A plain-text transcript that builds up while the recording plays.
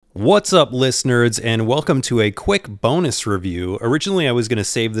What's up, listeners, and welcome to a quick bonus review. Originally, I was going to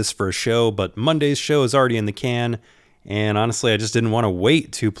save this for a show, but Monday's show is already in the can, and honestly, I just didn't want to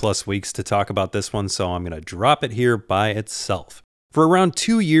wait 2+ weeks to talk about this one, so I'm going to drop it here by itself. For around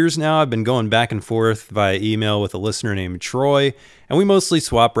 2 years now, I've been going back and forth via email with a listener named Troy, and we mostly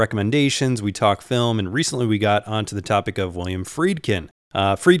swap recommendations, we talk film, and recently we got onto the topic of William Friedkin.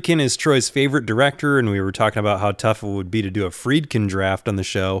 Friedkin is Troy's favorite director, and we were talking about how tough it would be to do a Friedkin draft on the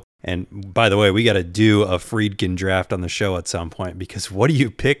show. And by the way, we got to do a Friedkin draft on the show at some point, because what do you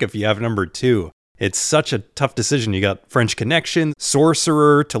pick if you have number 2? It's such a tough decision. You got French Connection,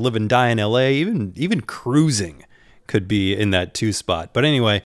 Sorcerer, To Live and Die in LA, even Cruising could be in that 2 spot. But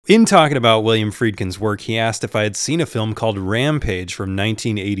anyway, in talking about William Friedkin's work, he asked if I had seen a film called Rampage from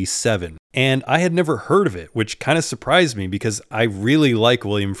 1987. And I had never heard of it, which kind of surprised me because I really like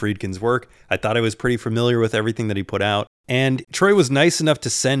William Friedkin's work. I thought I was pretty familiar with everything that he put out. And Troy was nice enough to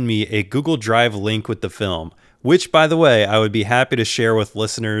send me a Google Drive link with the film, which, by the way, I would be happy to share with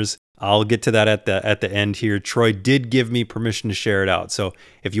listeners. I'll get to that at the end here. Troy did give me permission to share it out. So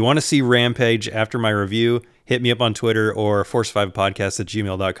if you want to see Rampage after my review, hit me up on Twitter or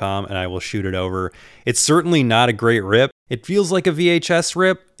force5podcast@gmail.com and I will shoot it over. It's certainly not a great rip. It feels like a VHS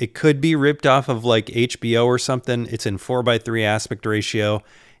rip. It could be ripped off of like HBO or something. It's in 4:3 aspect ratio.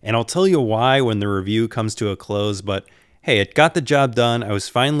 And I'll tell you why when the review comes to a close, but hey, it got the job done. I was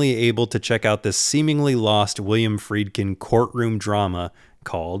finally able to check out this seemingly lost William Friedkin courtroom drama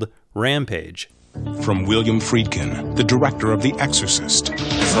called Rampage. From William Friedkin, the director of The Exorcist. I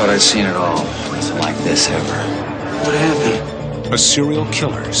thought I'd seen it all. It wasn't like this ever. What happened? A serial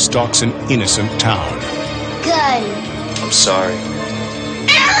killer stalks an innocent town. Gun. I'm sorry.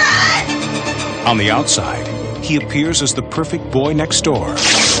 On the outside, he appears as the perfect boy next door.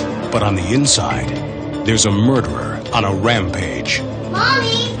 But on the inside, there's a murderer on a rampage.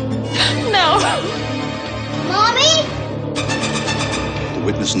 Mommy! No. Mommy? The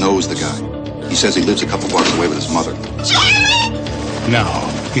witness knows the guy. He says he lives a couple blocks away with his mother. Now,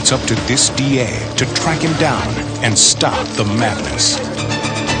 it's up to this DA to track him down and stop the madness.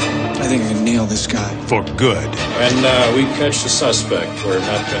 I think I can nail this guy. For good. And we catch the suspect. We're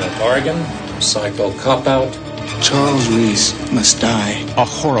not going to bargain. Psycho cop-out. Charles Reese must die. A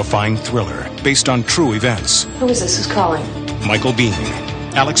horrifying thriller based on true events. Who is this? Who's calling? Michael Biehn,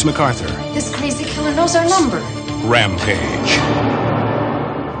 Alex MacArthur. This crazy killer knows our number. Rampage.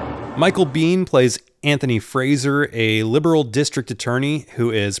 Michael Biehn plays Anthony Fraser, a liberal district attorney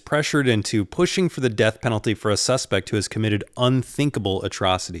who is pressured into pushing for the death penalty for a suspect who has committed unthinkable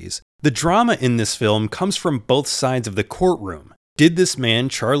atrocities. The drama in this film comes from both sides of the courtroom. Did this man,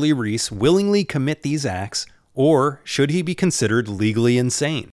 Charlie Reese, willingly commit these acts, or should he be considered legally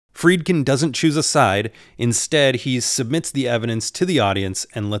insane? Friedkin doesn't choose a side. Instead, he submits the evidence to the audience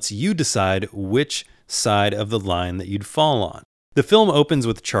and lets you decide which side of the line that you'd fall on. The film opens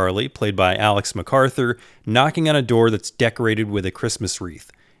with Charlie, played by Alex MacArthur, knocking on a door that's decorated with a Christmas wreath.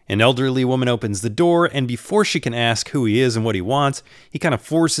 An elderly woman opens the door, and before she can ask who he is and what he wants, he kind of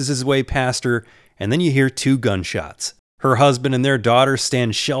forces his way past her, and then you hear 2 gunshots. Her husband and their daughter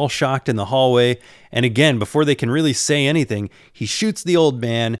stand shell-shocked in the hallway, and again, before they can really say anything, he shoots the old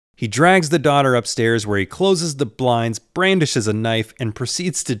man. He drags the daughter upstairs where he closes the blinds, brandishes a knife, and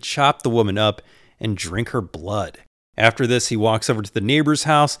proceeds to chop the woman up and drink her blood. After this, he walks over to the neighbor's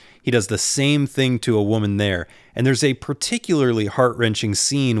house. He does the same thing to a woman there. And there's a particularly heart-wrenching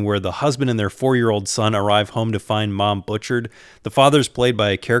scene where the husband and their 4-year-old son arrive home to find mom butchered. The father's played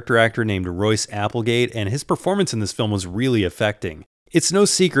by a character actor named Royce Applegate, and his performance in this film was really affecting. It's no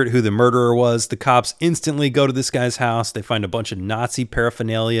secret who the murderer was. The cops instantly go to this guy's house. They find a bunch of Nazi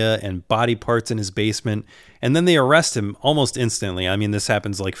paraphernalia and body parts in his basement, and then they arrest him almost instantly. I mean, this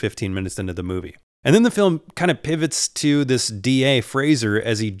happens like 15 minutes into the movie. And then the film kind of pivots to this DA, Fraser,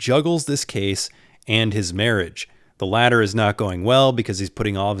 as he juggles this case and his marriage. The latter is not going well because he's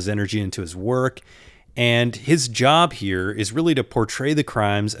putting all of his energy into his work. And his job here is really to portray the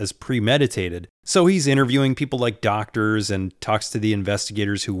crimes as premeditated. So he's interviewing people like doctors and talks to the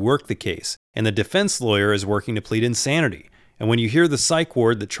investigators who work the case. And the defense lawyer is working to plead insanity. And when you hear the psych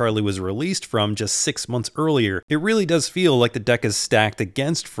ward that Charlie was released from just 6 months earlier, it really does feel like the deck is stacked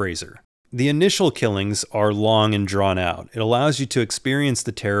against Fraser. The initial killings are long and drawn out. It allows you to experience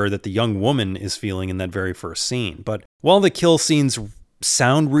the terror that the young woman is feeling in that very first scene. But while the kill scenes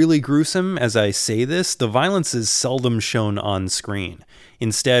sound really gruesome as I say this, the violence is seldom shown on screen.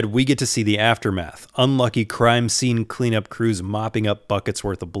 Instead, we get to see the aftermath, unlucky crime scene cleanup crews mopping up buckets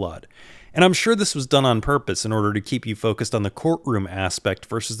worth of blood. And I'm sure this was done on purpose in order to keep you focused on the courtroom aspect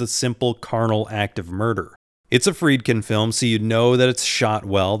versus the simple carnal act of murder. It's a Friedkin film, so you know that it's shot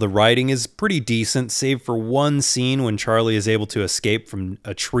well. The writing is pretty decent, save for one scene when Charlie is able to escape from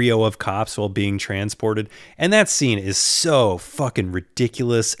a trio of cops while being transported. And that scene is so fucking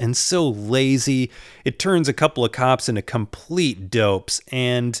ridiculous and so lazy. It turns a couple of cops into complete dopes.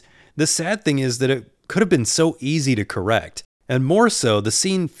 And the sad thing is that it could have been so easy to correct. And more so, the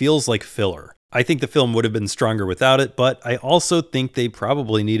scene feels like filler. I think the film would have been stronger without it, but I also think they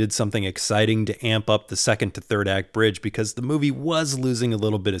probably needed something exciting to amp up the second to third act bridge because the movie was losing a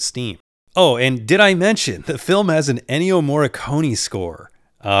little bit of steam. Oh, and did I mention, the film has an Ennio Morricone score.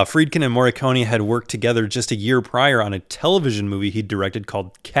 Friedkin and Morricone had worked together just a year prior on a television movie he directed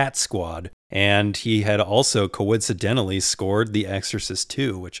called Cat Squad, and he had also coincidentally scored The Exorcist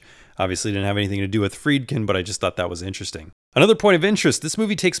 2, which obviously didn't have anything to do with Friedkin, but I just thought that was interesting. Another point of interest, this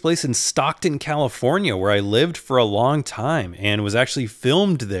movie takes place in Stockton, California, where I lived for a long time and was actually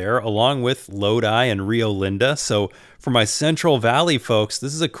filmed there along with Lodi and Rio Linda. So for my Central Valley folks,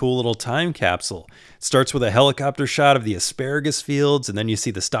 this is a cool little time capsule. It starts with a helicopter shot of the asparagus fields, and then you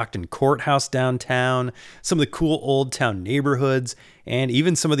see the Stockton Courthouse downtown, some of the cool old town neighborhoods, and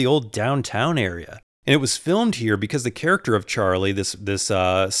even some of the old downtown area. And it was filmed here because the character of Charlie, this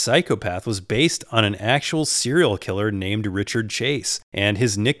psychopath, was based on an actual serial killer named Richard Chase, and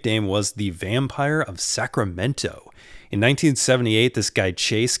his nickname was the Vampire of Sacramento. In 1978, this guy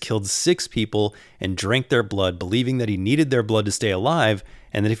Chase killed 6 people and drank their blood, believing that he needed their blood to stay alive,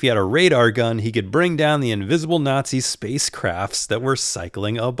 and that if he had a radar gun, he could bring down the invisible Nazi spacecrafts that were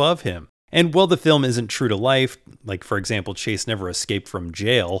cycling above him. And while the film isn't true to life, like for example, Chase never escaped from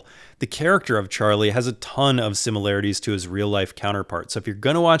jail, the character of Charlie has a ton of similarities to his real life counterpart. So if you're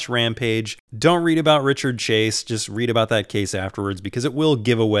going to watch Rampage, don't read about Richard Chase, just read about that case afterwards because it will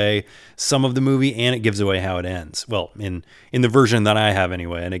give away some of the movie and it gives away how it ends. Well, in the version that I have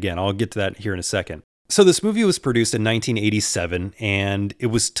anyway, and again, I'll get to that here in a second. So this movie was produced in 1987 and it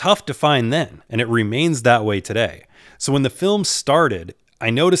was tough to find then, and it remains that way today. So when the film started, I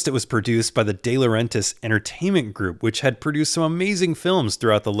noticed it was produced by the De Laurentiis Entertainment Group, which had produced some amazing films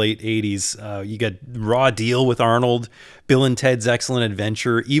throughout the late 80s. You got Raw Deal with Arnold, Bill and Ted's Excellent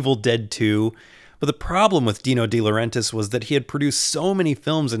Adventure, Evil Dead 2. But the problem with Dino De Laurentiis was that he had produced so many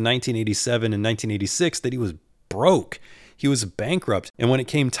films in 1987 and 1986 that he was broke. He was bankrupt, and when it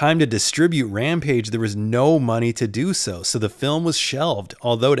came time to distribute Rampage, there was no money to do so. So the film was shelved,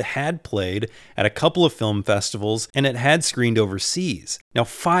 although it had played at a couple of film festivals and it had screened overseas. Now,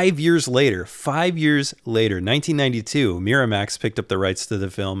 5 years later, 1992, Miramax picked up the rights to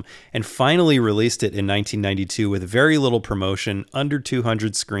the film and finally released it in 1992 with very little promotion, under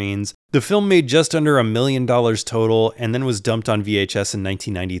 200 screens. The film made just under $1 million total and then was dumped on VHS in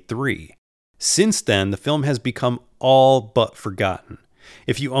 1993. Since then, the film has become all but forgotten.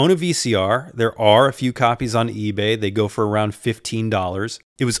 If you own a VCR, there are a few copies on eBay. They go for around $15.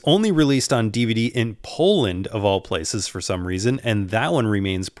 It was only released on DVD in Poland, of all places, for some reason, and that one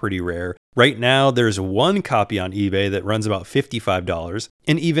remains pretty rare. Right now, there's one copy on eBay that runs about $55.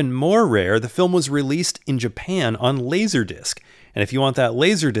 And even more rare, the film was released in Japan on Laserdisc. And if you want that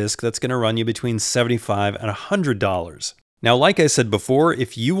Laserdisc, that's going to run you between $75 and $100. Now, like I said before,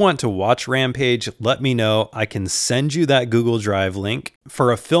 if you want to watch Rampage, let me know. I can send you that Google Drive link.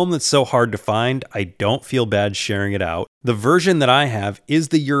 For a film that's so hard to find, I don't feel bad sharing it out. The version that I have is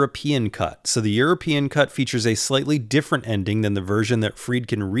the European cut. So the European cut features a slightly different ending than the version that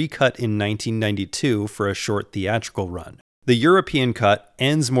Friedkin recut in 1992 for a short theatrical run. The European cut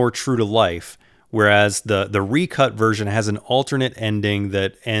ends more true to life, whereas the recut version has an alternate ending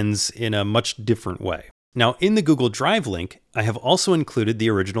that ends in a much different way. Now, in the Google Drive link, I have also included the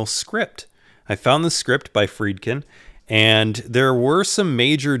original script. I found the script by Friedkin, and there were some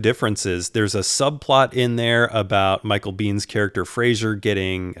major differences. There's a subplot in there about Michael Biehn's character Fraser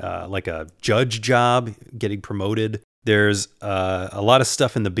getting like a judge job, getting promoted. There's a lot of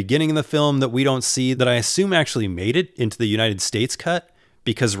stuff in the beginning of the film that we don't see that I assume actually made it into the United States cut,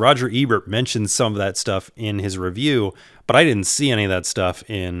 because Roger Ebert mentioned some of that stuff in his review, but I didn't see any of that stuff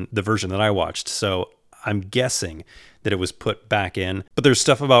in the version that I watched. So I'm guessing that it was put back in. But there's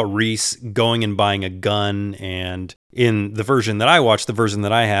stuff about Reese going and buying a gun, and in the version that I watched, the version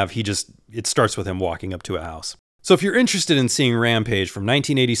that I have, it starts with him walking up to a house. So if you're interested in seeing Rampage from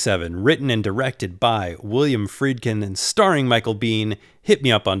 1987, written and directed by William Friedkin and starring Michael Biehn, hit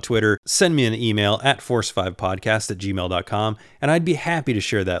me up on Twitter, send me an email at force5podcast@gmail.com, and I'd be happy to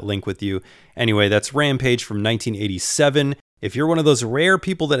share that link with you. Anyway, that's Rampage from 1987. If you're one of those rare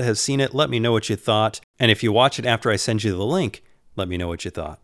people that have seen it, let me know what you thought. And if you watch it after I send you the link, let me know what you thought.